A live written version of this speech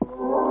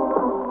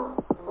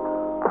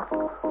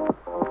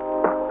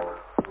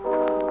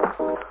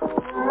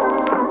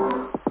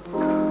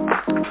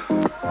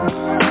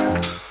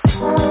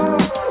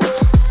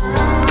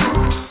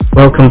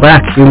Welcome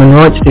back, human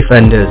rights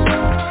defenders,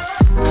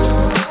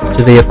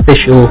 to the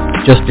official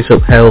Justice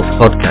Upheld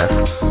podcast.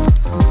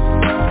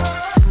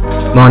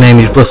 My name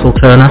is Russell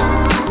Turner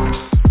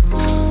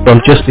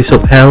from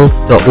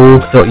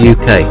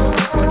justiceupheld.org.uk,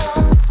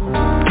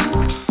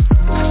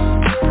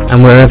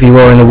 and wherever you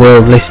are in the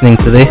world listening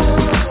to this,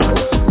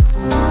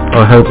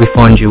 I hope we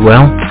find you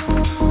well.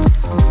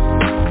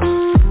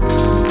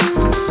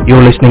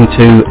 You're listening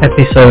to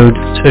episode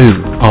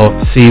 2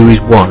 of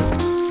series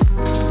 1.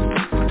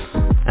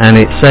 And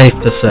it's safe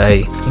to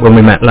say, when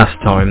we met last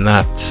time,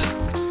 that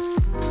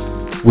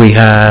we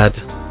had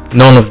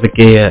none of the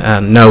gear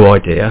and no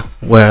idea.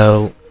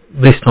 Well,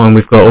 this time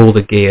we've got all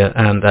the gear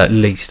and at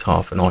least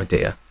half an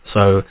idea.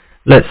 So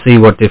let's see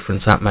what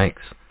difference that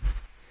makes.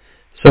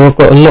 So I've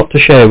got a lot to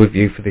share with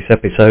you for this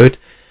episode.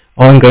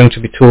 I'm going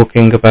to be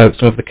talking about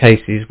some of the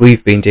cases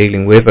we've been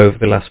dealing with over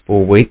the last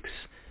 4 weeks.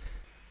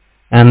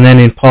 And then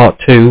in part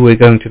 2 we're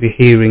going to be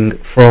hearing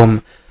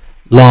from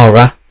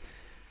Lara,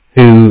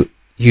 who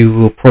you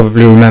will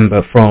probably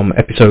remember from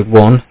episode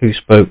 1, who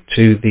spoke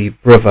to the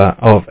brother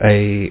of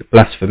a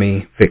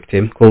blasphemy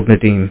victim called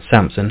Nadeem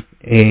Sampson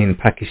in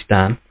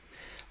Pakistan.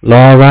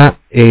 Lara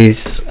is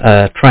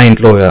a trained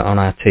lawyer on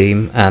our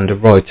team and a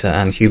writer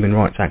and human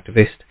rights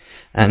activist,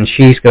 and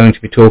she's going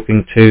to be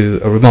talking to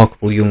a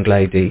remarkable young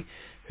lady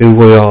who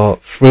we are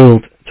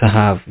thrilled to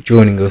have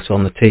joining us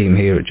on the team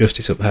here at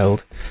Justice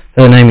Upheld.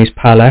 Her name is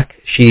Palak.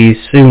 She is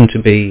soon to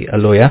be a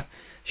lawyer.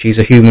 She's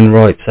a human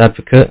rights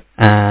advocate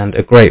and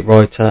a great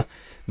writer,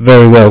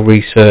 very well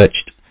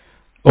researched,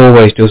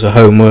 always does her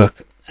homework,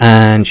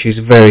 and she's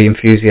very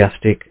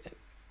enthusiastic.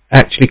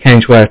 Actually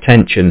came to our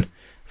attention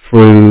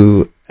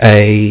through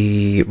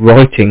a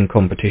writing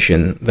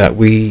competition that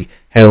we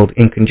held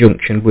in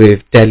conjunction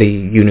with Delhi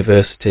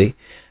University.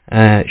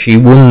 She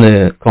won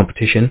the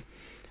competition,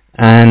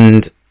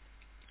 and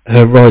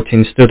her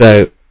writing stood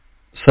out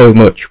so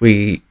much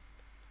we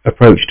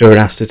approached her and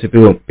asked her to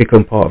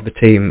become part of the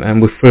team,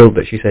 and we're thrilled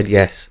that she said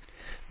yes.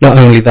 Not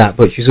only that,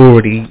 but she's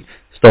already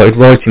started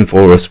writing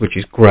for us, which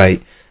is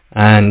great,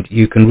 and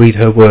you can read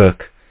her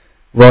work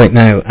right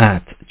now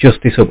at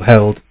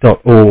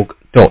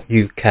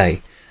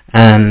justiceupheld.org.uk.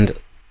 And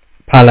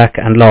Palak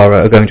and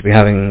Lara are going to be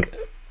having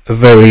a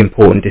very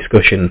important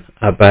discussion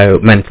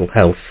about mental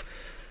health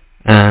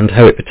and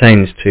how it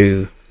pertains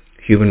to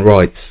human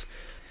rights.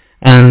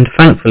 And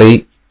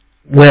thankfully,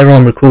 where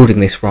I'm recording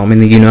this from,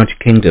 in the United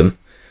Kingdom,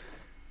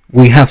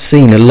 we have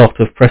seen a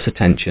lot of press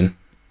attention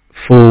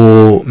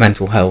for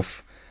mental health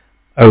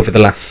over the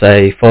last,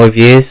 say, 5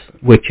 years,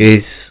 which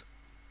is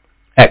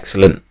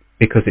excellent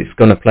because it's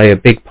going to play a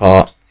big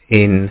part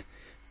in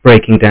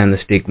breaking down the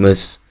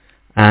stigmas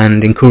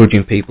and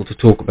encouraging people to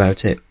talk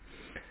about it.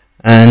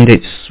 And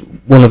it's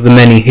one of the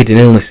many hidden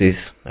illnesses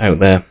out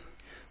there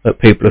that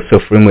people are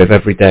suffering with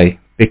every day,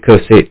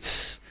 because it's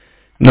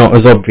not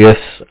as obvious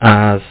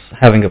as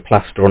having a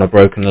plaster on a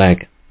broken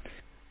leg.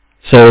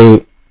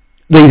 So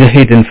these are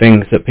hidden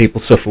things that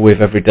people suffer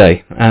with every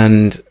day,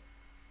 and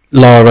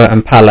Lara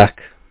and Palak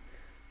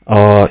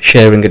are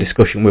sharing a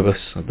discussion with us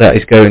that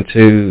is going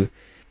to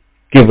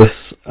give us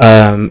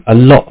a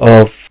lot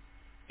of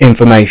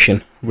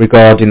information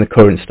regarding the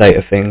current state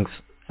of things,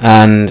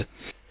 and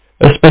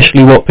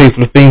especially what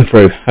people have been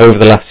through over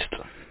the last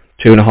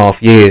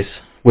 2.5 years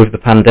with the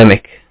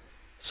pandemic.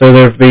 So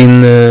there have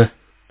been the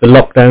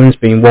lockdowns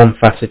being one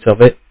facet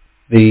of it,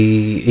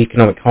 the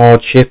economic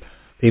hardship,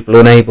 people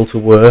unable to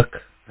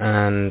work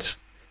and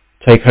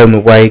take home a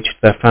wage to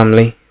their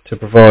family to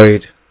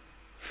provide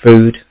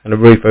food and a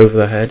roof over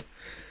their head,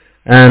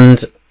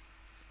 and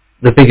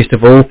the biggest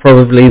of all,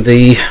 probably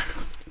the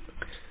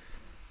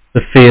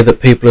fear that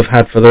people have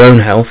had for their own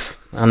health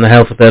and the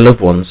health of their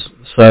loved ones.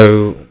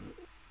 So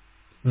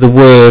the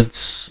words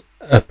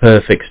 "a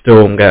perfect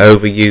storm" get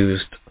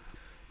overused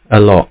a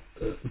lot,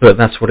 but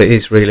that's what it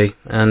is really.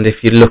 And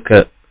if you look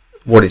at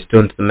what it's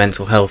done to the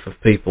mental health of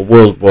people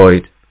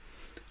worldwide,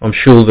 I'm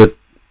sure the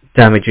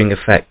damaging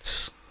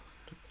effects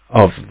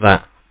of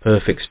that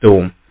perfect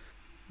storm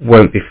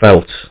won't be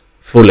felt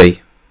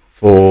fully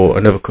for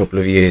another couple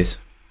of years.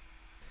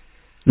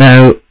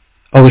 Now,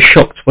 I was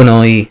shocked when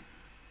I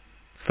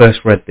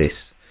first read this,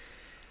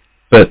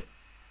 but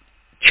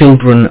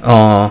children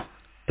are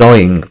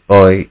dying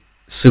by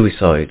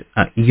suicide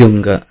at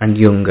younger and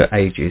younger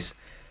ages,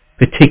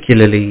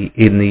 particularly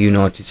in the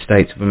United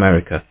States of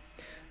America.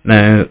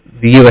 Now,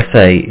 the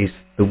USA is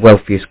the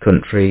wealthiest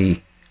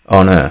country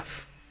on earth,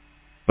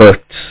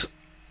 but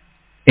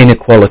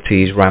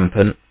inequality is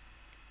rampant,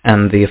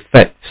 and the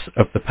effects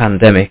of the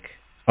pandemic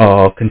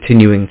are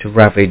continuing to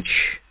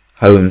ravage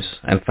homes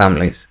and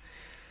families.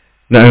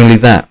 Not only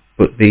that,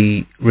 but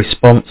the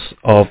response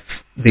of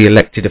the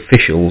elected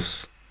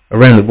officials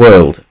around the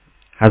world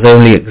has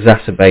only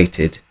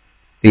exacerbated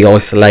the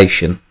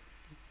isolation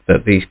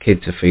that these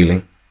kids are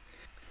feeling.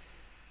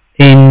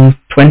 In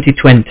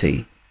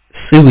 2020,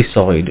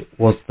 suicide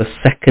was the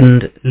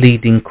second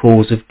leading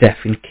cause of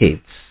death in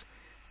kids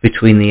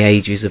between the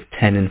ages of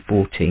 10 and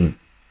 14.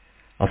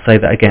 I'll say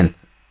that again.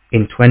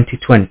 In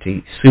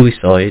 2020,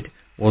 suicide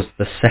was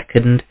the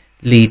second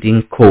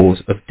leading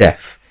cause of death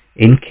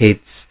in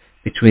kids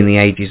between the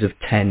ages of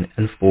 10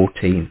 and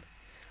 14,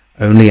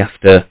 only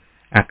after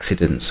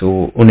accidents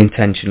or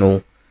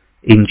unintentional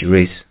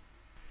injuries.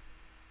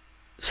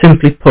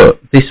 Simply put,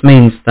 this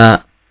means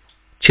that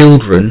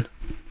children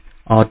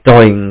are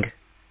dying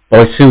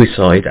by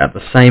suicide at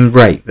the same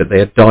rate that they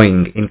are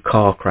dying in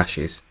car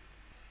crashes.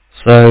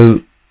 So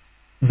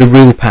the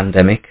real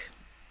pandemic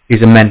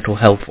is a mental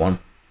health one,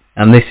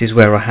 and this is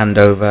where I hand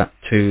over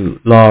to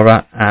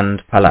Lara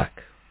and Palak.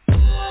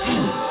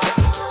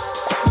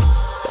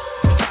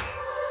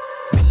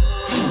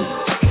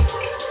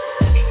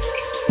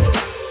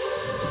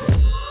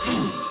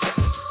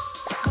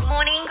 Good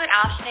morning, good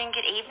afternoon,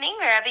 good evening,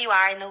 wherever you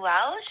are in the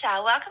world.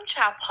 Welcome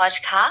to our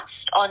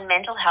podcast on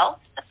mental health,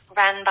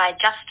 run by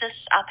Justice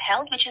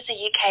Upheld, which is a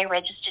UK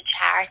registered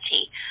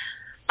charity.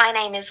 My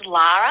name is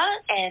Lara,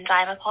 and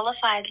I'm a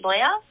qualified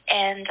lawyer,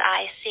 and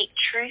I seek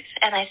truth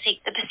and I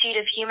seek the pursuit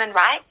of human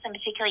rights. I'm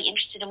particularly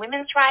interested in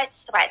women's rights,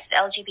 the rights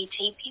of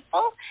LGBT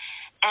people,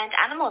 and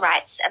animal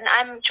rights. And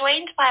I'm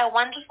joined by a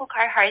wonderful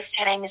co-host.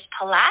 Her name is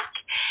Palak,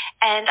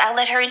 and I'll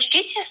let her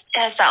introduce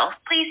herself.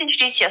 Please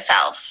introduce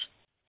yourself.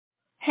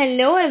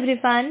 Hello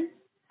everyone.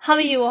 How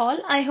are you all?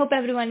 I hope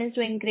everyone is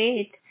doing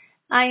great.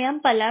 I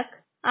am Palak.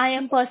 I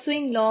am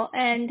pursuing law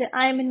and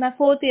I am in my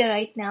 4th year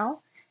right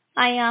now.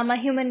 I am a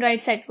human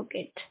rights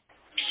advocate.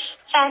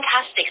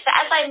 Fantastic. So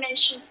as I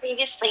mentioned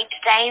previously,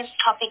 today's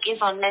topic is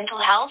on mental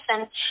health,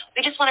 and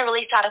we just want to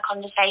really start a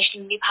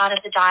conversation and be part of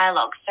the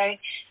dialogue. So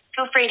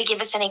feel free to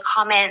give us any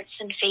comments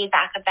and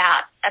feedback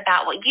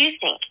about what you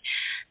think.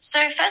 So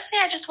firstly,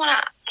 I just want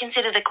to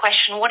consider the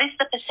question, what is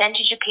the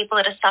percentage of people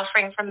that are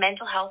suffering from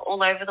mental health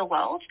all over the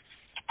world,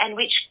 and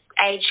which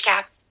age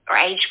gap or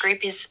age group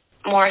is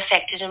more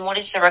affected, and what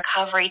is the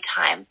recovery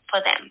time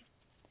for them?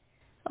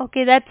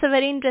 Okay, that's a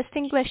very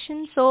interesting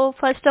question. So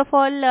first of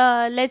all,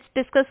 let's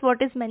discuss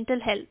what is mental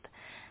health.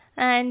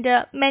 And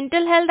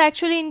mental health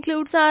actually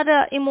includes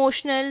our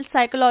emotional,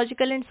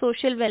 psychological and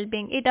social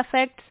well-being. It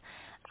affects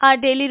our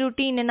daily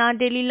routine and our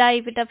daily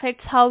life. It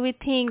affects how we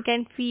think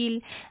and feel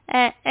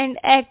and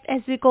act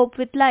as we cope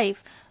with life.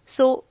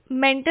 So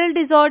mental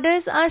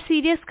disorders are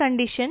serious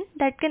conditions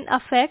that can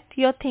affect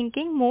your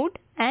thinking, mood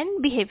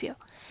and behavior.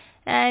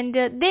 And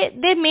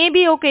they may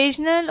be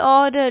occasional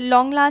or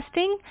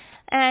long-lasting,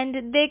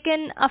 and they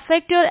can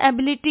affect your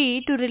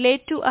ability to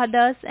relate to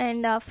others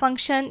and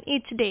function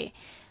each day.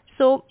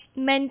 So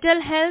mental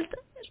health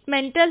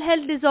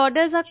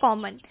disorders are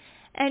common,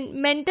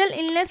 and mental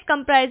illness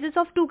comprises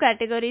of 2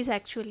 categories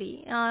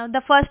actually.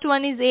 The first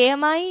one is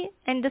AMI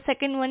and the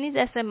second one is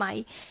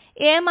SMI.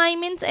 AMI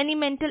means any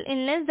mental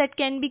illness that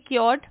can be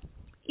cured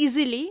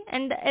easily,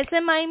 and the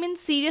SMI means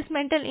serious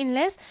mental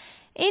illness.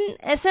 In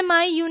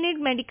SMI, you need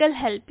medical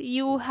help.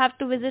 You have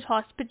to visit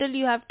hospital,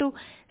 you have to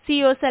see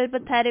yourself a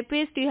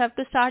therapist, you have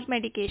to start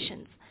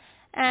medications.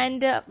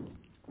 And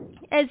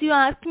as you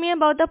asked me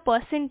about the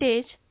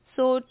percentage,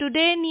 so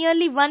today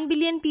nearly 1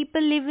 billion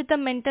people live with a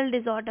mental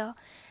disorder,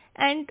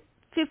 and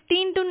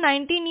 15 to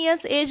 19 years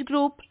age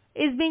group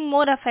is being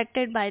more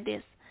affected by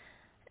this.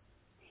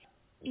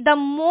 The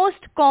most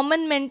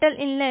common mental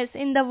illness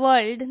in the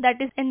world,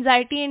 that is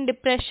anxiety and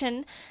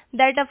depression,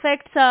 that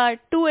affects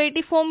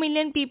 284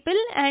 million people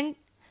and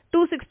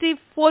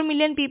 264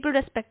 million people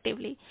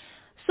respectively.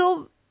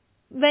 So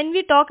when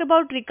we talk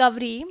about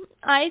recovery,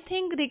 I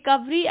think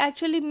recovery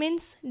actually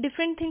means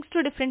different things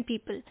to different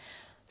people.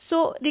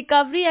 So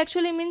recovery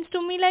actually means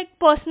to me like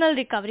personal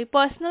recovery.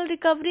 Personal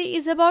recovery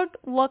is about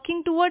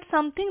working towards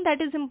something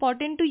that is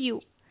important to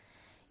you.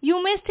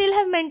 You may still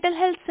have mental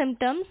health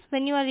symptoms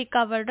when you are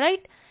recovered,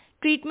 right?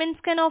 Treatments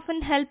can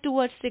often help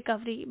towards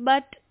recovery,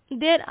 but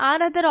there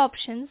are other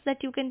options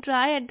that you can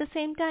try at the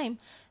same time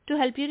to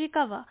help you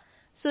recover.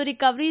 So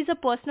recovery is a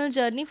personal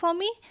journey for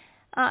me.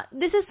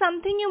 This is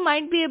something you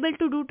might be able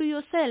to do to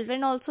yourself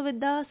and also with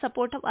the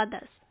support of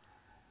others.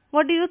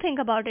 What do you think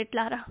about it,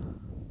 Lara?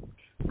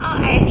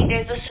 I think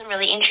those are some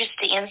really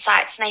interesting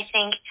insights, and I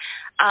think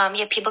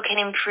people can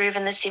improve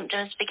and the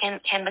symptoms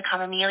can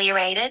become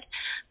ameliorated,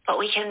 but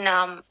we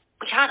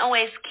can't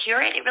always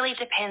cure it. It really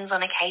depends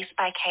on a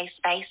case-by-case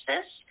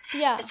basis.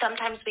 Yeah. But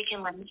sometimes we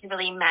can learn to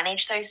really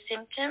manage those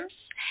symptoms.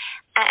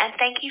 And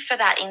thank you for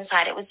that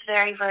insight. It was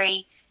very,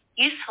 very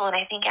useful, and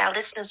I think our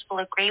listeners will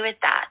agree with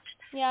that.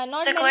 Yeah,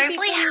 not so many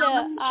globally,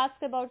 people ask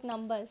about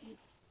numbers.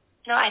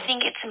 No, I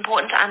think it's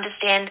important to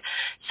understand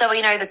so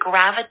we know the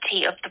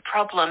gravity of the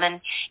problem, and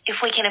if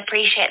we can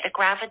appreciate the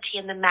gravity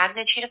and the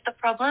magnitude of the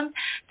problem,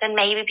 then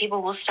maybe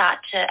people will start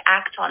to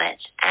act on it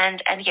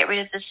and get rid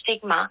of the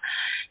stigma.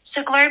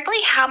 So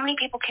globally, how many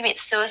people commit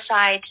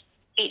suicide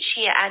each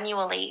year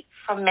annually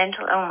from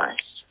mental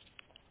illness?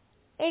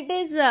 It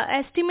is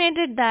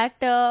estimated that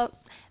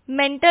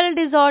mental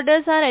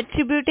disorders are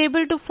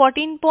attributable to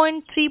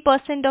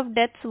 14.3% of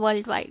deaths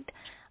worldwide.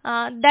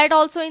 That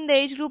also in the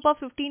age group of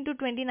 15 to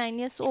 29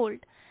 years old.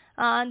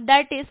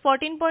 That is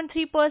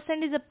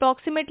 14.3% is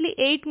approximately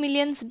 8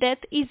 million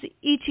deaths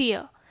each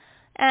year.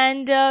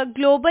 And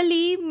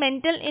globally,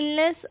 mental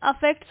illness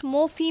affects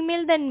more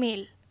female than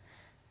male.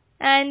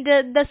 and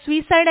the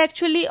suicide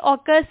actually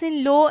occurs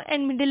in low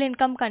and middle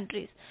income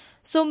countries.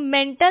 So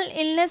mental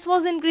illness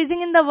was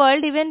increasing in the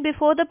world even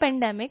before the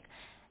pandemic,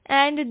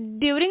 and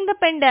during the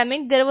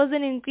pandemic there was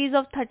an increase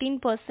of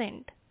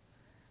 13%.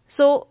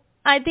 So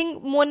I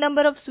think more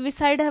number of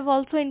suicide have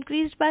also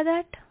increased by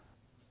that.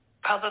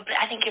 Probably,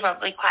 I think you're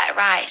probably quite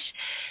right.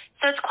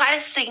 So it's quite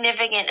a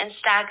significant and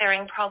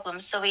staggering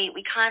problem. So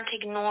we can't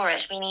ignore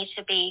it. We need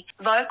to be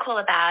vocal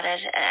about it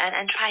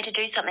and try to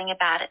do something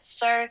about it.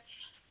 So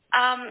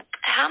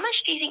how much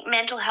do you think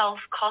mental health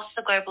costs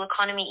the global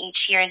economy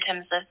each year in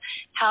terms of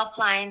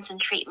helplines and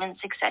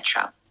treatments,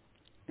 etc.?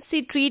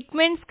 See,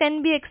 treatments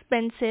can be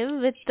expensive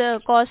with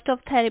the cost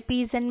of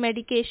therapies and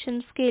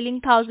medications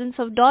scaling thousands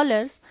of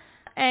dollars.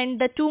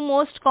 And the two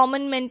most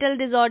common mental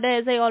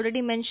disorders, as I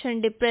already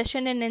mentioned,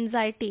 depression and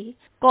anxiety,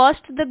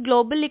 cost the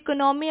global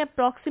economy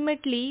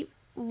approximately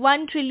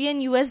 $1 trillion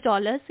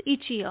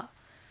each year.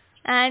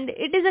 And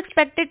it is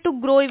expected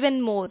to grow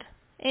even more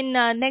in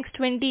next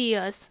 20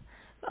 years,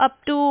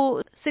 up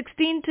to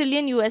 $16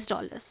 trillion. Those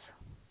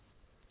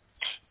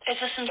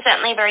are some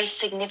certainly very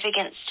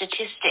significant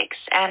statistics,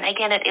 and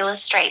again it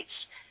illustrates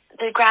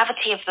the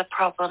gravity of the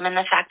problem and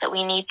the fact that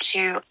we need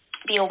to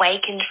be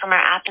awakened from our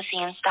apathy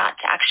and start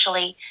to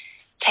actually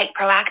take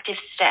proactive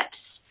steps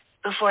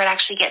before it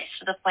actually gets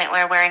to the point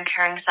where we're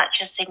incurring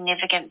such a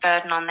significant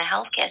burden on the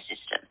healthcare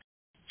system.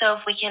 So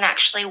if we can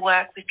actually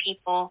work with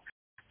people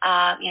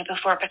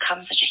before it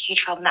becomes such a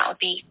huge problem, that would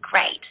be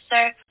great. So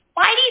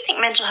why do you think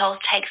mental health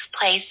takes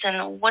place,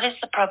 and what is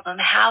the problem?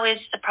 How is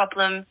the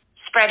problem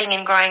spreading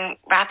and growing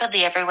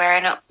rapidly everywhere,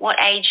 and at what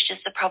age does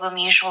the problem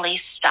usually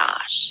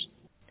start?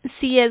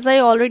 See, as I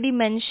already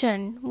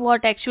mentioned,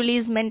 what actually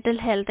is mental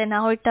health and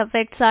how it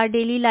affects our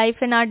daily life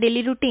and our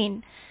daily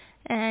routine,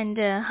 and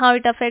how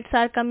it affects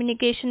our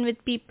communication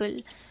with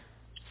people.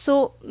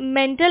 So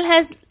mental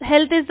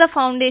health is the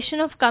foundation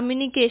of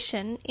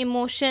communication,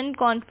 emotion,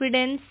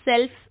 confidence,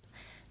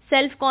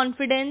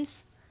 self-confidence,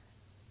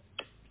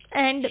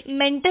 and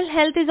mental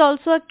health is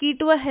also a key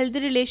to a healthy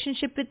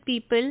relationship with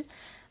people,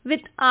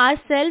 with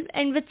ourselves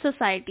and with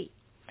society.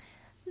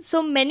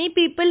 So many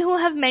people who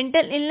have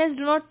mental illness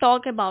do not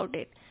talk about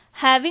it.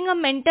 Having a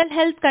mental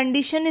health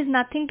condition is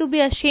nothing to be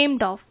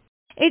ashamed of.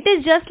 It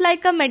is just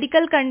like a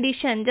medical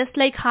condition, just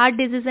like heart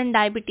disease and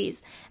diabetes,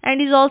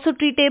 and is also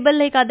treatable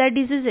like other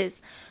diseases.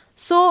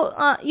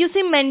 So you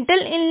see, mental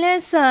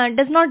illness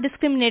does not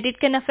discriminate. It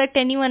can affect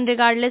anyone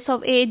regardless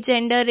of age,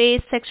 gender,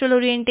 race, sexual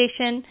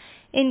orientation,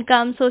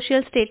 income,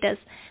 social status,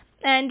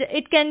 and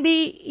it can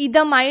be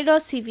either mild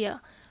or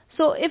severe.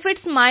 So if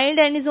it's mild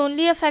and is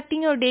only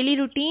affecting your daily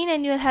routine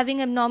and you're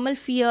having abnormal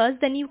fears,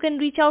 then you can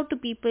reach out to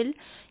people.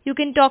 You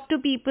can talk to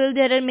people.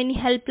 There are many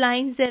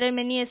helplines. There are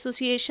many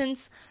associations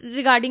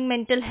regarding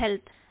mental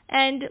health.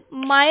 And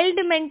mild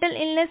mental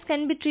illness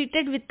can be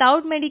treated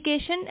without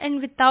medication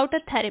and without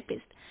a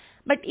therapist.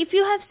 But if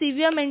you have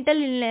severe mental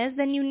illness,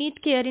 then you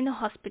need care in a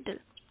hospital.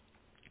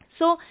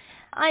 So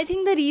I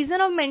think the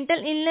reason of mental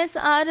illness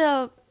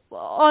are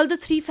all the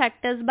three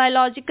factors: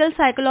 biological,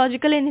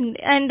 psychological, and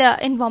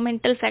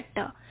environmental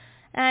factor.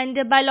 And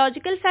the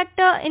biological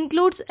factor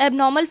includes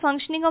abnormal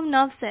functioning of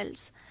nerve cells,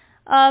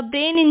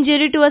 brain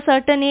injury to a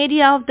certain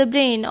area of the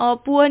brain, or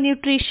poor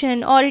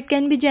nutrition, or it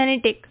can be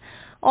genetic,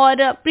 or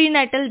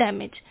prenatal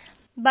damage.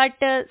 But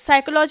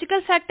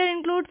psychological factor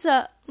includes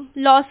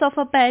loss of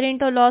a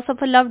parent or loss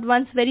of a loved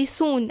ones very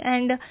soon,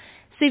 and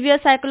severe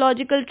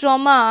psychological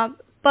trauma,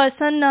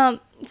 person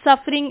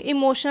suffering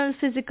emotional,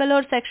 physical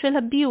or sexual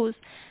abuse,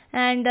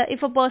 and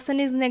if a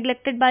person is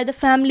neglected by the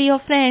family or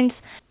friends.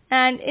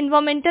 And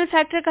environmental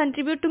factor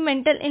contribute to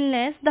mental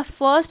illness. The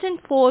first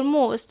and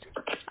foremost,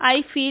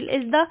 I feel,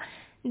 is the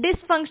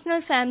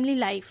dysfunctional family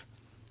life,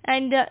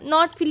 and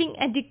not feeling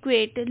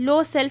adequate,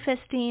 low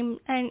self-esteem,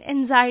 and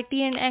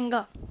anxiety and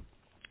anger.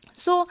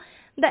 So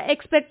the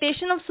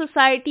expectation of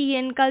society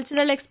and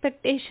cultural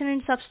expectation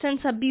and substance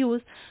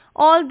abuse,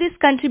 all this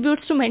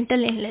contributes to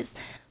mental illness.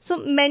 So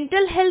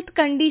mental health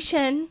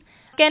condition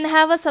can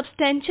have a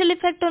substantial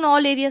effect on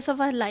all areas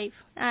of our life,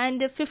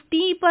 and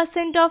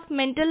 50% of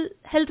mental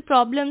health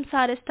problems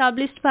are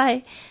established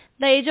by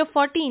the age of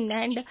 14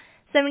 and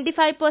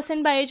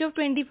 75% by age of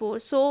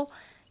 24. So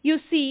you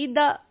see,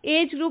 the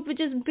age group which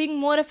is being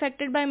more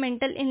affected by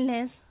mental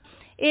illness,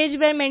 age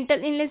where mental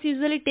illness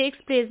usually takes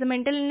place, the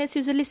mental illness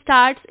usually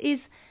starts, is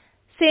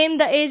same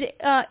the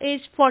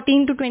age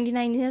 14 to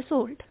 29 years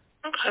old.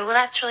 Okay, well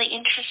that's really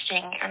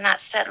interesting, and that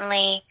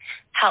certainly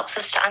helps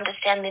us to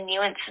understand the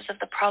nuances of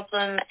the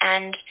problem,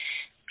 and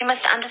we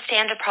must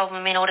understand a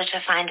problem in order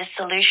to find a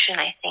solution,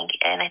 I think,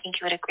 and I think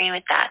you would agree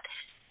with that.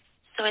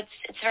 So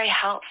it's very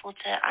helpful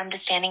to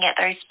understand and get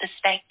those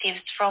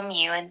perspectives from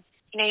you, and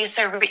you're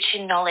so rich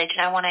in knowledge,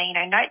 and I want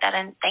to note that,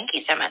 and thank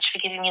you so much for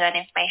giving me that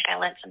information. I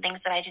learned some things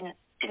that I didn't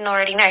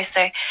already know,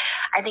 so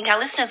I think our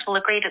listeners will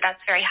agree that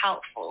that's very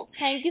helpful.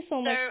 Thank you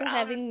so much for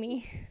having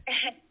me.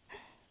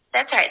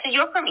 That's right. So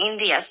you're from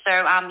India, so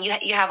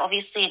you have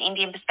obviously an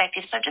Indian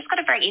perspective. So I've just got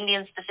a very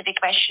Indian-specific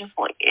question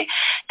for you.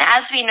 Now,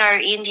 as we know,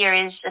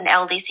 India is an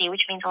LDC,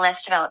 which means a less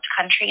developed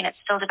country, and it's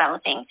still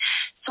developing.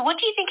 So what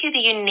do you think are the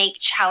unique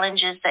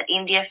challenges that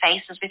India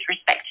faces with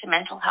respect to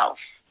mental health?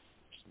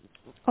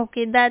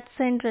 Okay, that's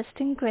an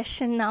interesting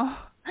question now.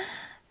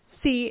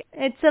 See,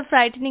 it's a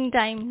frightening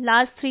time.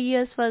 Last 3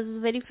 years was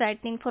very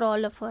frightening for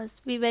all of us.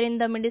 We were in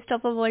the midst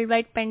of a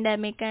worldwide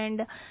pandemic,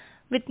 and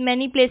with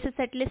many places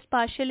at least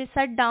partially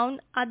shut down,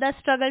 others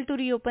struggle to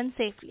reopen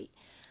safely.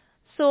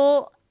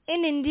 So,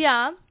 in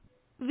India,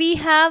 we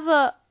have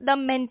the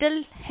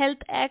Mental Health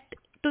Act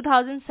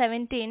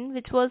 2017,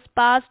 which was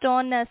passed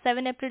on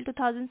 7 April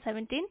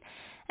 2017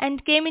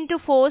 and came into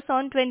force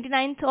on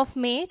 29th of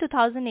May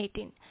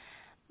 2018.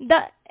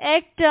 The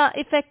act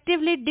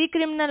effectively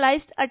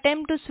decriminalized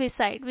attempt to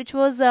suicide, which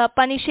was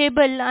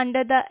punishable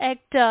under the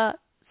act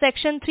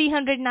section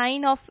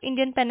 309 of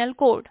Indian Penal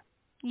Code.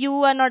 You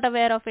are not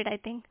aware of it, I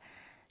think.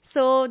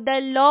 So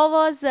the law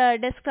was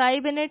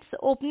described in its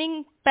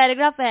opening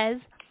paragraph as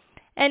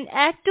an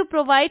act to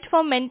provide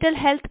for mental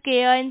health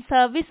care and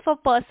service for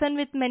person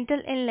with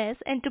mental illness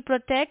and to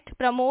protect,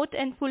 promote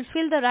and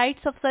fulfill the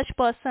rights of such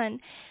person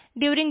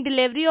during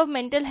delivery of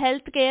mental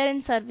health care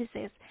and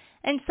services.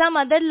 And some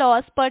other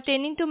laws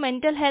pertaining to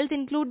mental health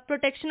include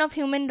Protection of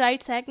Human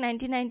Rights Act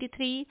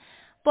 1993,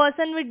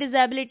 Person with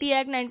Disability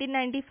Act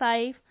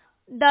 1995,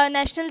 the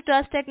National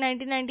Trust Act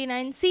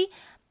 1999. See,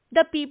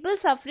 the people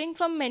suffering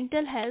from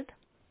mental health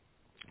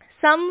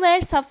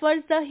somewhere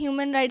suffers the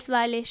human rights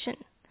violation.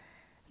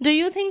 Do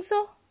you think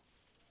so?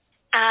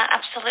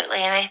 Absolutely,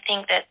 and I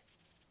think that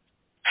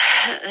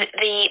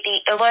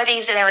although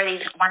there are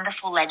these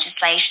wonderful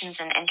legislations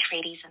and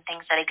treaties and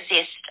things that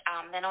exist,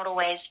 they're not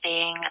always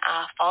being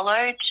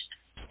followed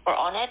or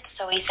honoured.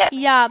 So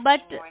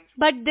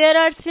but there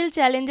are still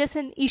challenges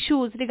and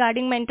issues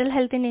regarding mental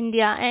health in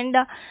India, and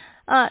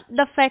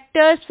the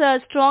factors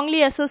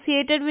strongly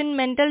associated with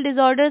mental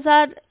disorders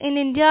are in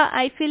India,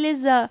 I feel,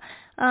 is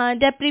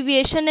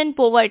deprivation and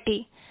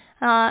poverty.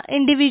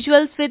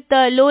 Individuals with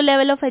low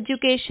level of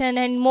education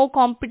and more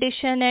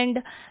competition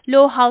and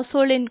low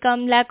household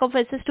income, lack of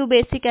access to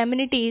basic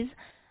amenities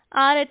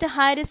are at a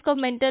high risk of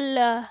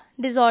mental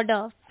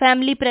disorder,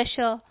 family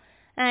pressure,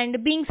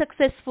 and being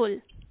successful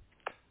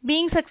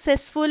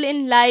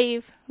in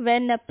life.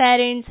 When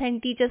parents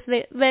and teachers,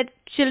 where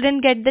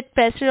children get that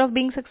pressure of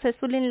being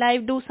successful in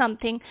life, do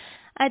something,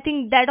 I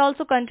think that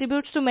also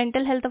contributes to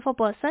mental health of a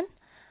person.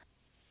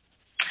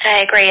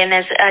 I agree, and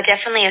there's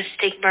definitely a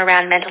stigma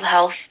around mental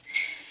health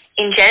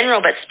in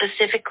general, but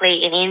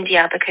specifically in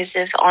India because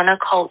of honour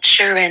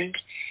culture and,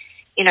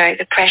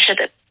 the pressure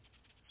that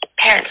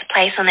parents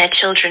place on their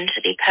children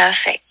to be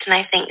perfect. And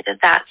I think that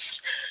that's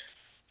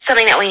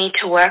something that we need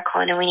to work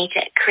on, and we need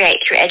to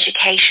create through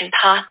education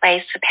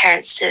pathways for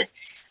parents to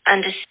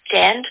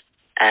understand,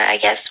 I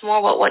guess,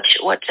 more what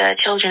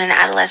children and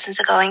adolescents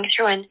are going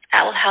through, and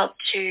that will help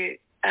to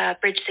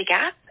bridge the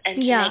gap and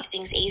to make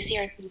things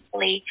easier and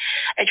hopefully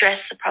address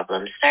the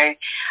problems. So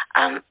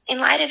in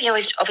light of,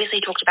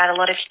 obviously talked about a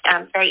lot of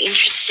very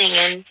interesting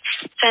and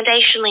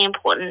foundationally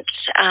important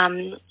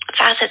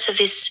facets of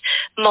this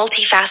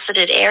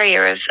multifaceted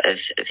area of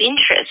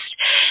interest.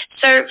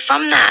 So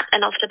from that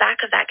and off the back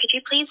of that, could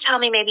you please tell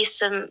me maybe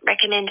some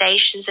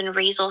recommendations and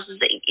resources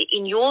that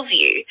in your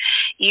view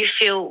you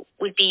feel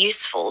would be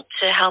useful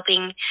to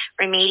helping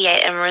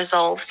remediate and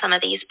resolve some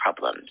of these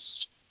problems?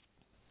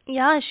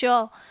 Yeah,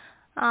 sure.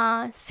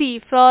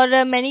 See, for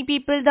many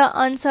people, the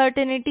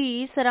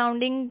uncertainty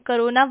surrounding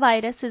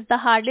coronavirus is the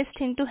hardest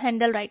thing to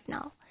handle right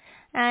now.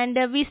 And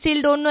we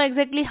still don't know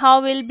exactly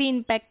how we'll be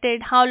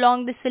impacted, how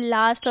long this will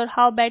last, or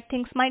how bad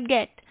things might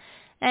get.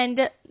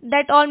 And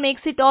that all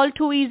makes it all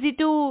too easy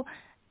to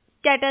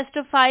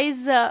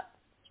catastrophize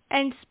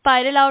and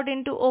spiral out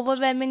into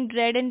overwhelming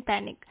dread and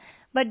panic.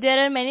 But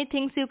there are many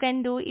things you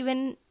can do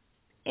even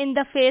in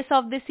the face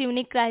of this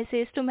unique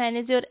crisis to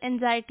manage your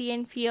anxiety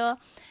and fear.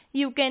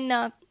 You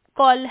can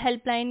call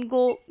helpline,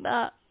 go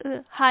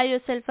hire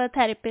yourself a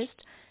therapist,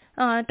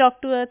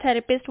 talk to a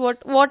therapist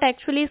what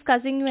actually is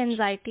causing you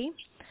anxiety,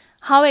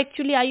 how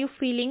actually are you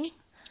feeling.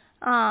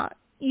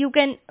 You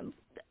can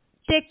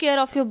take care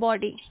of your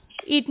body,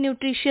 eat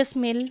nutritious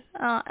meal,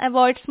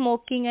 avoid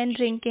smoking and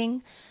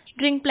drinking,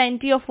 drink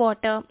plenty of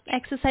water,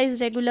 exercise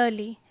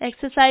regularly.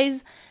 Exercise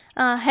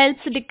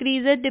helps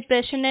decrease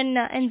depression and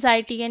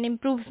anxiety and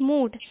improves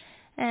mood.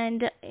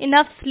 And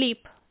enough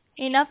sleep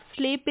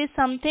is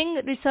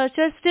something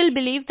researchers still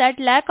believe that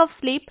lack of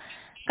sleep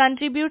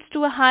contributes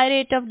to a high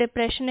rate of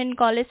depression in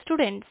college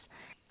students.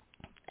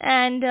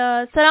 And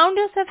surround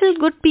yourself with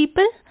good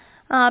people.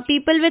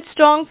 People with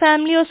strong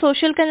family or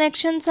social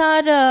connections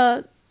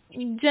are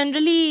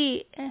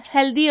generally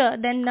healthier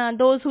than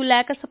those who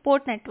lack a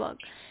support network.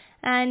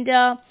 And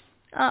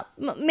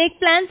make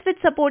plans with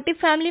supportive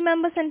family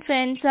members and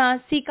friends.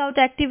 Seek out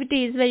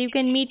activities where you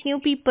can meet new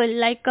people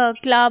like a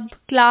club,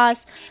 class,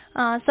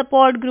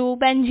 support group,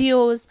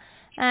 NGOs,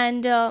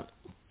 and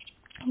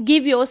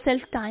give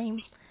yourself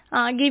time.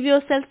 Give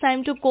yourself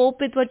time to cope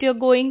with what you're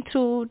going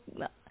through.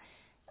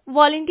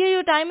 volunteer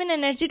your time and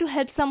energy to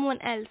help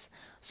someone else.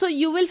 So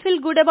you will feel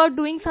good about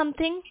doing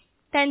something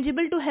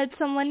tangible to help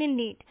someone in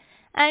need.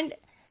 And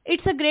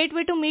it's a great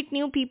way to meet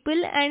new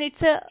people, and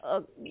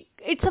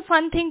it's a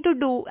fun thing to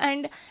do,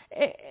 and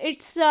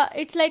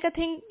it's like a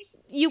thing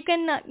you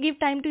can give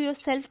time to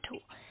yourself too,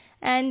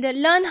 and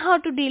learn how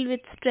to deal with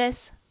stress.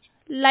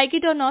 Like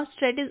it or not,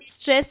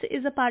 stress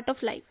is a part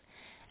of life,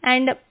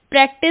 and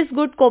practice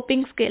good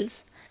coping skills.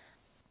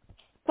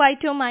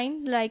 Quiet your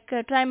mind, like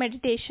try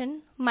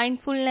meditation,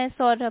 mindfulness,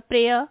 or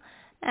prayer,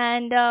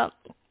 and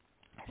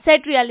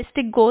set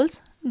realistic goals.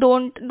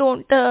 Don't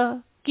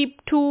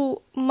keep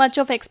too much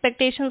of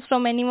expectations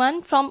from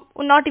anyone, from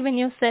not even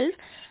yourself.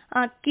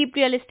 Keep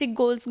realistic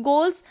goals.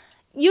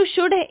 You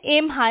should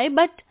aim high,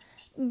 but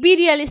be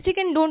realistic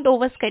and don't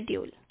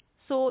overschedule.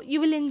 So you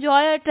will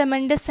enjoy a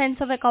tremendous sense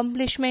of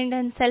accomplishment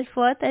and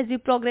self-worth as you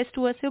progress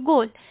towards your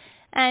goal.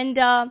 And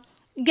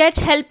get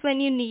help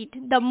when you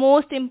need. The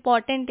most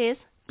important is,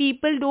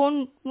 people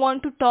don't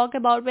want to talk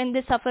about when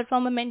they suffer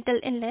from a mental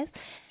illness.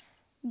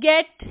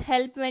 Get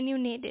help when you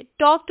need it.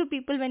 Talk to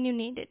people when you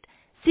need it.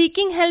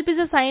 Seeking help is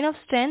a sign of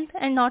strength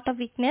and not a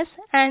weakness,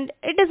 and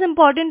it is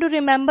important to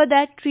remember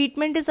that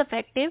treatment is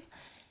effective.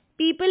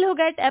 People who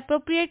get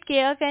appropriate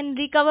care can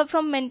recover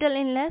from mental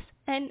illness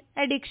and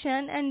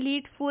addiction and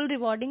lead full,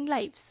 rewarding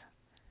lives.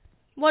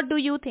 What do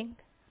you think?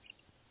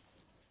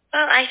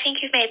 Well, I think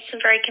you've made some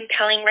very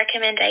compelling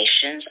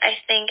recommendations. I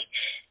think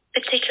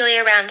particularly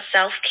around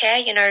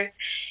self-care,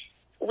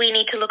 we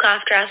need to look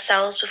after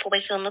ourselves before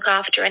we can look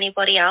after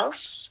anybody else.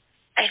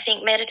 I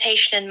think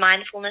meditation and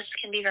mindfulness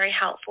can be very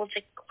helpful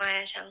to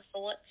quiet our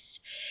thoughts,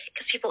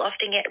 because people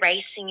often get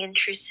racing,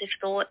 intrusive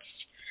thoughts.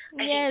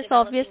 I Yes, think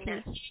developing obviously.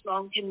 that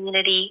strong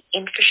community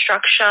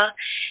infrastructure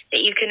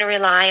that you can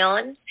rely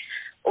on.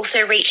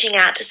 Also reaching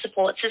out to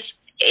supports.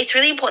 It's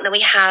really important that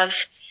we have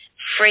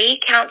free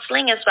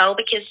counselling as well,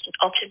 because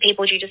often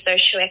people, due to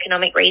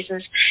socioeconomic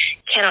reasons,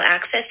 cannot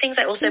access things.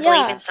 I also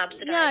believe in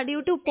subsidised. Yeah,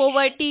 due to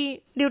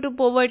poverty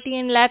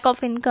and lack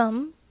of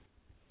income.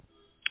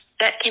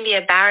 That can be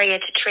a barrier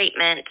to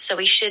treatment. So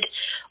we should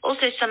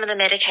also, some of the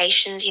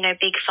medications,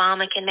 big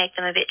pharma can make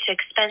them a bit too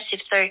expensive.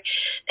 So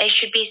they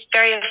should be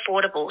very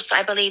affordable. So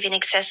I believe in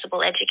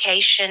accessible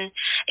education,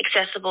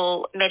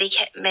 accessible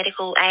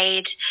medical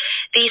aid.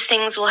 These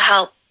things will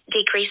help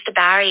decrease the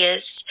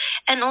barriers.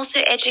 And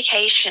also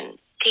education,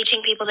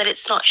 teaching people that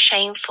it's not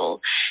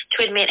shameful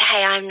to admit,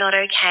 hey, I'm not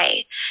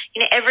okay.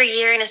 Every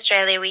year in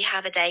Australia we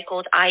have a day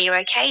called Are You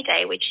OK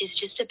Day, which is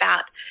just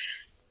about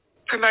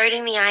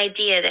promoting the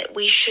idea that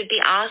we should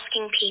be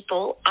asking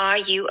people, are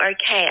you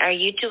okay? Are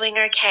you doing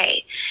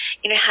okay?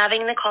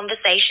 Having the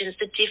conversations,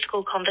 the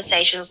difficult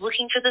conversations,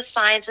 looking for the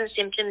signs and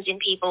symptoms in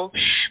people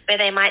where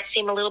they might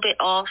seem a little bit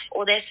off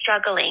or they're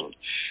struggling,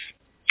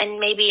 and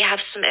maybe have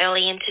some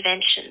early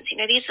interventions.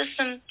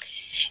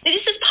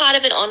 This is part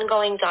of an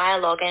ongoing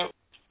dialogue, and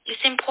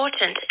it's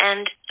important.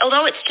 And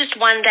although it's just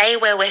one day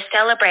where we're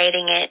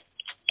celebrating it,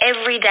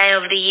 every day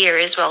of the year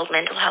is World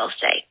Mental Health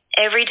Day.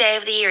 Every day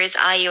of the year is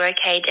Are You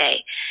OK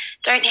Day.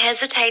 Don't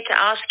hesitate to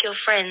ask your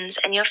friends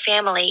and your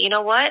family, you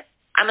know what?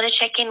 I'm going to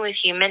check in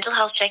with you, mental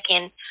health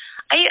check-in.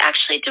 Are you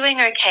actually doing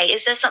okay?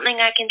 Is there something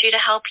I can do to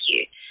help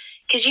you?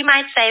 Because you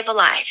might save a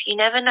life. You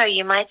never know,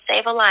 you might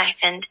save a life.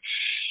 And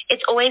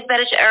it's always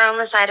better to err on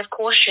the side of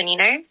caution, you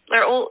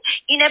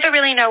never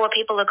really know what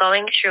people are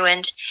going through.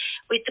 And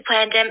with the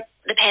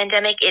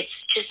pandemic,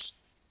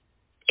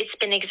 it's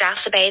been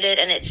exacerbated,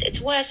 and it's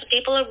worse.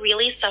 People are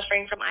really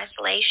suffering from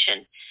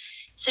isolation.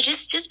 So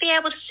just be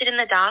able to sit in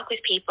the dark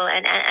with people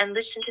and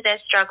listen to their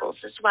struggles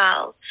as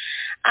well.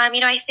 I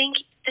think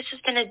this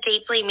has been a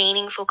deeply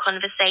meaningful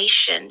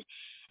conversation,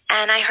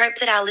 and I hope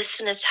that our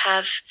listeners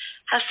have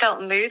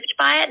felt moved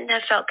by it and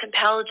have felt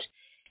compelled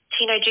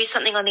to, do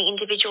something on the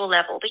individual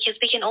level, because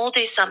we can all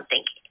do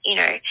something,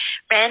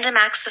 random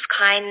acts of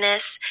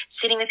kindness,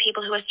 sitting with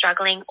people who are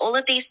struggling, all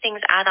of these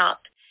things add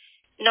up.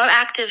 No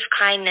act of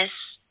kindness,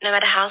 no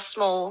matter how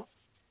small,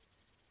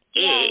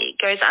 it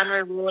goes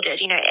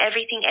unrewarded.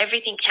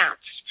 Everything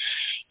counts.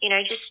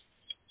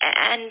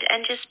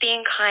 Just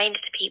being kind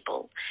to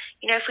people.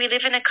 If we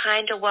live in a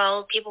kinder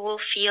world, people will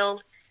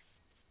feel,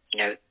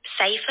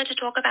 safer to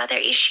talk about their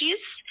issues,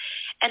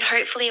 and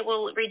hopefully it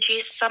will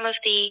reduce some of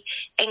the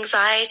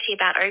anxiety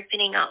about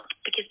opening up,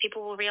 because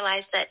people will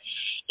realize that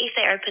if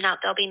they open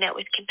up, they'll be met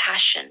with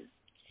compassion.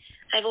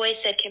 I've always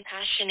said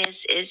compassion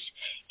is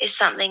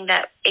something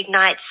that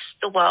ignites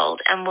the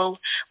world and will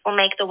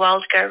make the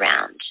world go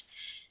round.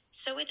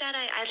 So with that,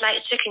 I'd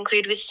like to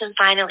conclude with some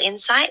final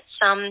insights.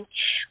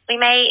 We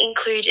may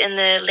include in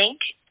the link,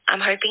 I'm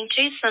hoping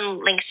to,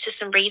 some links to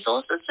some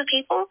resources for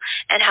people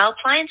and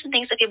helplines and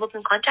things that people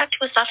can contact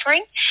who are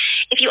suffering.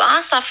 If you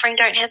are suffering,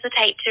 don't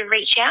hesitate to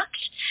reach out.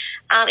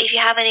 If you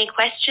have any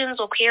questions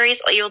or queries,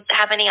 or you'll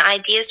have any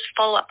ideas for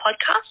follow-up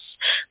podcasts,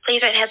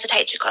 please don't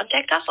hesitate to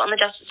contact us on the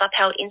Justice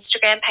Upheld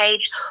Instagram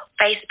page,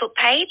 Facebook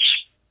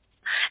page.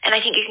 And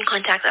I think you can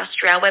contact us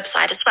through our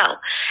website as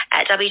well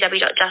at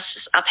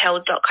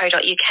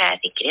www.justiceupheld.co.uk, I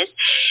think it is.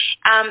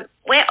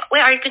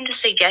 We're open to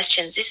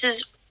suggestions. This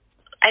is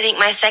I think,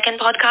 my second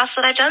podcast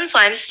that I've done, so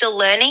I'm still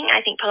learning.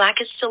 I think Palak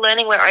is still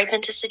learning. We're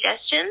open to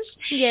suggestions.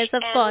 Yes,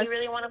 of and course. We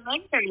really want to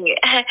learn from you.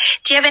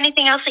 Do you have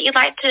anything else that you'd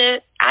like to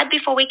add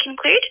before we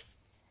conclude?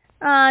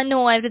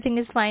 No, everything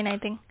is fine, I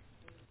think.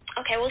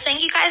 Okay, well,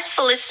 thank you guys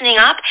for listening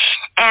up.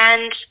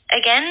 And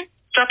again,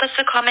 drop us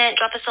a comment,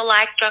 drop us a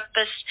like, drop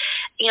us,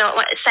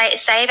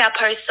 save our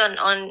posts on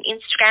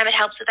Instagram. It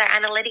helps with our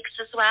analytics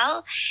as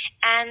well.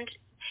 And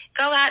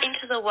go out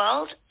into the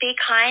world, be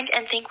kind,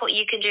 and think what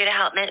you can do to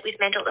help with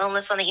mental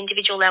illness on the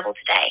individual level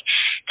today.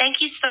 Thank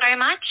you so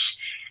much.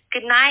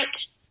 Good night,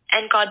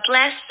 and God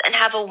bless, and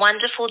have a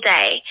wonderful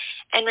day.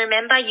 And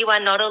remember, you are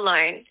not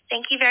alone.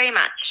 Thank you very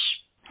much.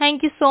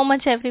 Thank you so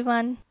much,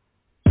 everyone.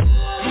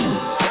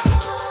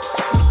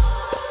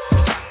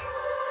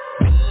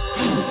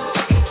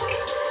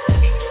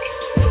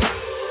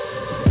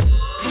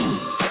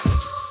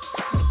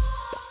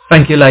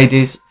 Thank you,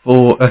 ladies,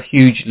 for a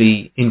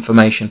hugely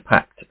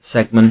information-packed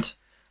segment.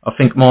 I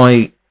think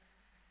my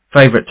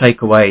favourite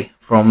takeaway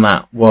from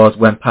that was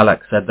when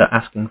Palak said that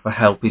asking for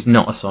help is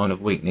not a sign of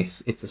weakness,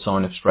 it's a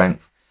sign of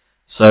strength.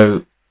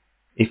 So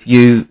if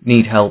you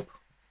need help,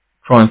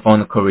 try and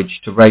find the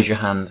courage to raise your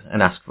hand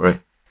and ask for it.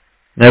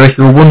 Now, if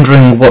you're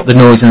wondering what the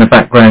noise in the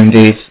background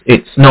is,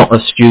 it's not a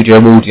studio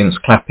audience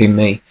clapping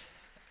me.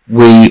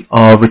 We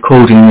are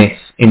recording this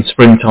in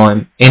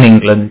springtime in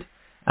England,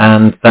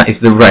 and that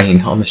is the rain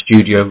on the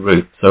studio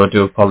roof, so I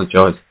do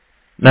apologise.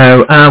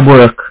 Now, our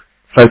work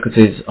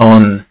focuses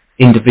on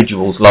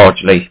individuals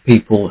largely,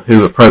 people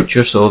who approach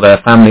us or their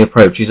family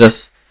approaches us,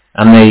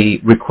 and they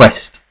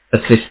request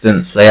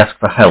assistance, they ask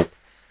for help,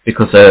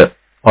 because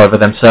either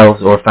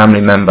themselves or a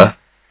family member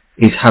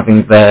is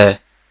having their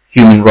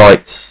human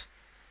rights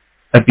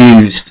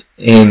abused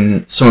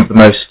in some of the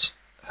most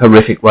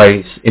horrific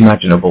ways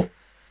imaginable.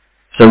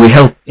 So we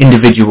help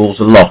individuals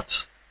a lot,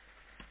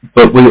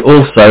 but we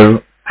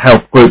also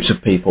help groups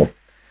of people.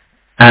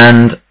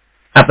 And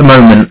at the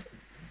moment,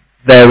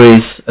 there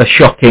is a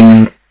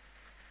shocking,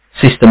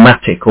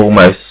 systematic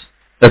almost,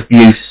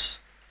 abuse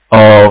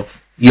of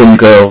young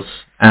girls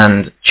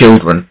and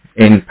children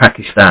in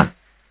Pakistan.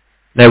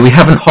 Now, we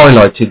haven't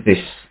highlighted this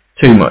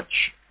too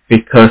much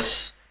because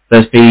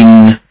there's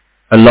been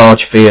a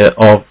large fear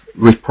of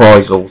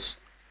reprisals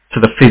to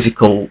the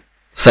physical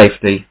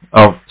safety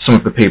of some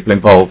of the people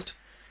involved.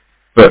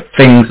 But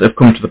things have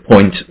come to the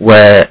point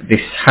where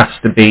this has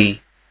to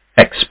be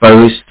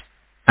exposed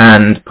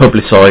and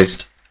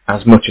publicised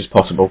as much as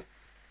possible.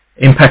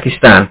 In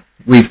Pakistan,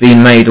 we've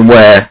been made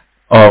aware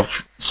of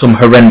some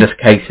horrendous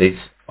cases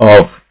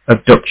of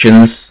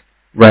abductions,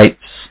 rapes,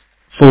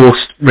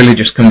 forced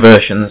religious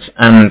conversions,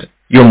 and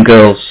young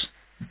girls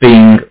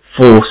being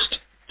forced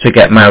to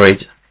get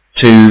married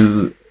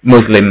to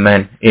Muslim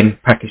men in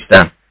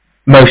Pakistan.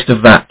 Most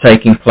of that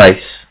taking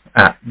place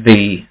at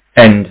the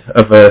end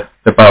of the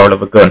barrel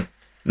of a gun.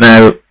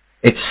 Now,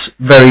 it's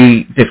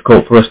very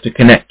difficult for us to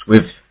connect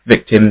with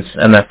victims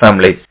and their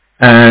families,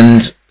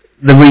 and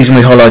the reason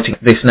we're highlighting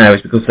this now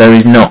is because there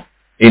is not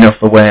enough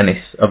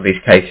awareness of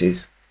these cases.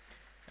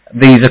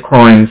 These are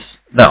crimes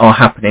that are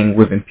happening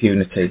with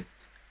impunity,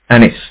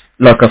 and it's,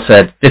 like I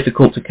said,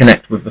 difficult to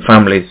connect with the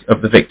families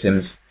of the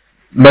victims.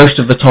 Most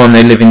of the time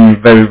they live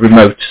in very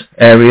remote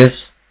areas.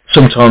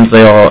 Sometimes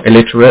they are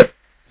illiterate,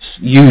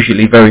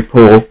 usually very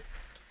poor,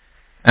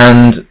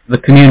 and the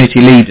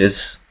community leaders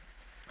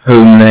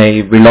whom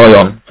they rely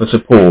on for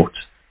support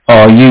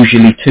are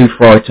usually too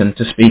frightened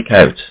to speak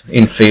out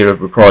in fear of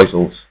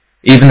reprisals.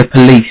 Even the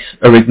police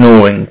are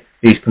ignoring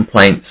these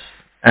complaints,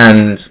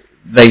 and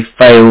they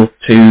fail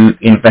to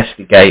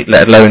investigate,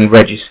 let alone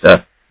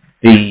register,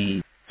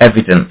 the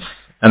evidence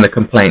and the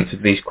complaints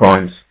of these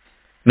crimes.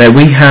 Now,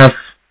 we have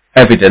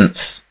evidence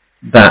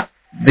that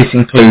this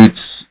includes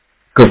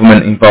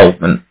government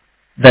involvement.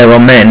 There are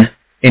men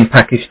in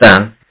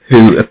Pakistan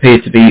who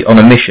appear to be on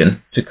a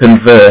mission to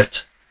convert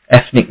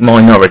ethnic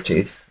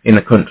minorities in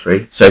the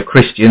country, so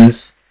Christians,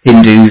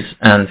 Hindus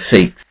and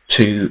Sikhs,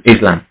 to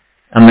Islam.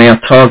 And they are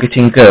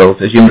targeting girls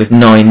as young as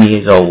 9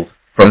 years old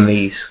from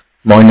these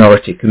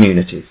minority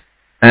communities.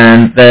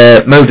 And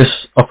their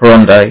modus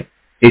operandi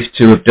is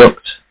to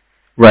abduct,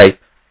 rape,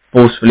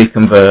 forcefully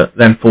convert,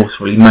 then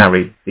forcefully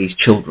marry these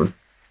children.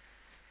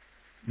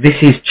 This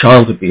is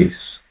child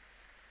abuse,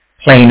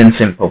 plain and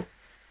simple.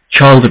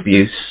 Child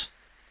abuse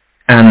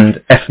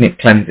and ethnic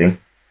cleansing.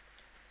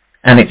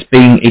 And it's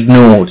being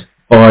ignored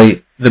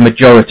by the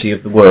majority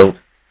of the world.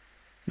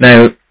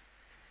 Now,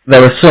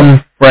 there are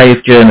some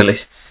brave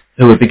journalists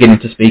who are beginning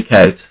to speak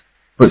out,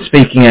 but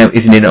speaking out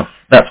isn't enough.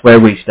 That's where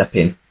we step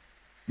in.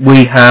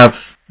 We have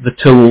the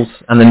tools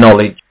and the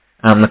knowledge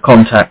and the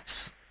contacts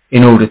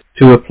in order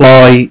to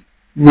apply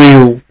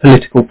real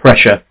political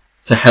pressure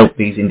to help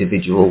these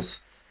individuals.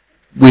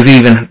 We've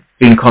even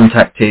been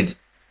contacted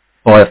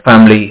by a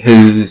family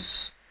whose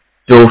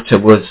daughter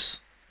was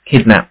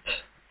kidnapped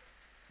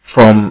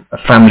from a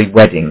family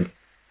wedding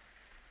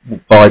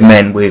by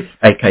men with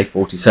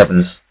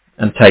AK-47s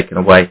and taken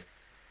away.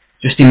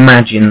 Just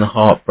imagine the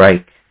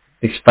heartbreak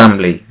this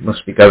family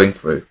must be going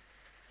through.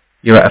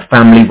 You're at a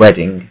family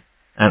wedding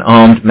and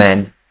armed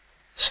men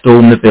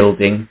storm the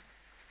building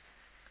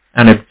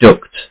and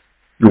abduct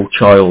your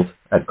child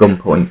at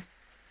gunpoint,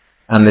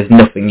 and there's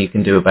nothing you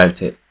can do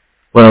about it.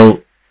 Well,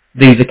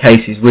 these are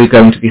cases we're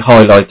going to be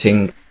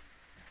highlighting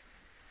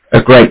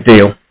a great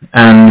deal,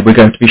 and we're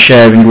going to be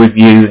sharing with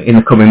you in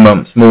the coming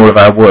months more of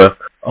our work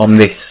on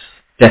this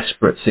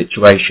desperate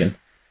situation.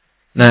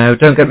 Now,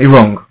 don't get me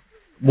wrong,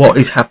 what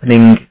is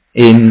happening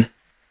in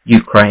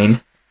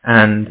Ukraine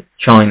and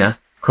China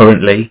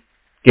currently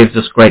gives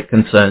us great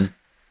concern,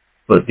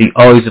 but the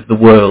eyes of the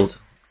world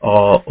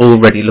are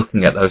already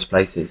looking at those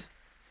places.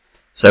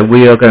 So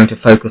we are going to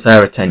focus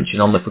our attention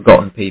on the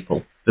forgotten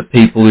people, the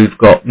people who've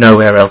got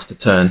nowhere else to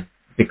turn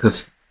because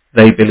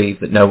they believe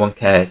that no one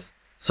cares.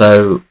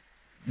 So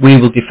we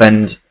will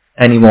defend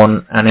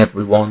anyone and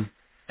everyone,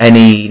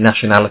 any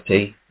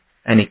nationality,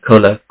 any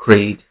colour,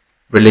 creed,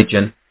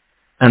 religion,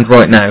 and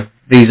right now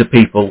these are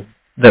people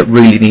that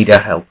really need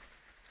our help.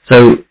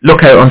 So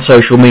look out on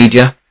social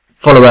media,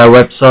 follow our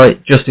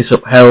website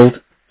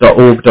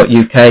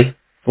justiceupheld.org.uk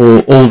for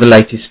all the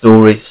latest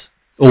stories,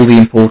 all the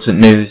important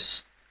news,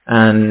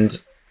 and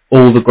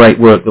all the great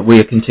work that we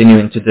are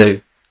continuing to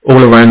do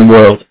all around the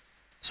world.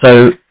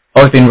 So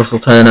I've been Russell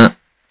Turner.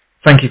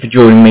 Thank you for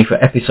joining me for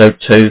episode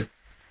 2.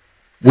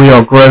 We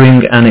are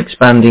growing and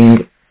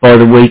expanding by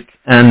the week,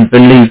 and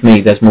believe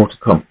me, there's more to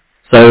come.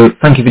 So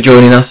thank you for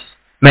joining us.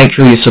 Make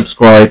sure you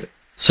subscribe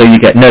so you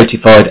get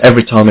notified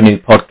every time a new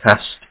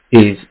podcast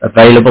is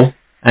available,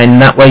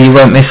 and that way you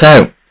won't miss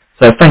out.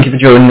 So thank you for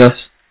joining us.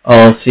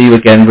 I'll see you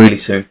again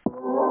really soon.